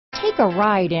Take a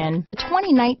ride in the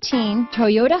 2019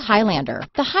 Toyota Highlander.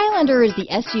 The Highlander is the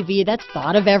SUV that's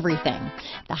thought of everything.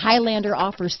 The Highlander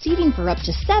offers seating for up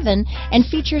to 7 and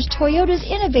features Toyota's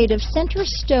innovative center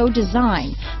stow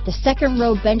design. The second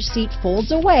row bench seat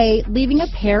folds away, leaving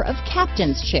a pair of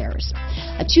captain's chairs.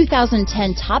 A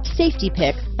 2010 top safety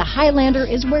pick, the Highlander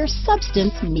is where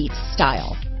substance meets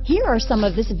style. Here are some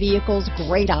of this vehicle's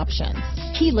great options: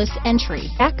 keyless entry,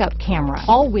 backup camera,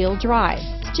 all-wheel drive,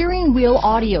 steering wheel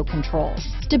audio controls,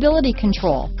 stability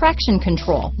control, traction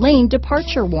control, lane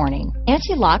departure warning,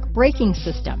 anti-lock braking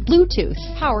system, Bluetooth,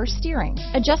 power steering,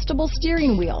 adjustable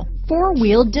steering wheel,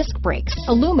 4-wheel disc brakes,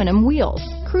 aluminum wheels,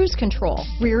 cruise control,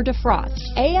 rear defrost,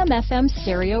 AM/FM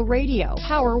stereo radio,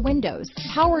 power windows,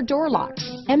 power door locks,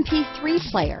 MP3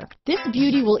 player. This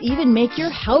beauty will even make your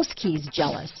house keys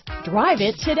jealous. Drive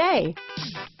it today.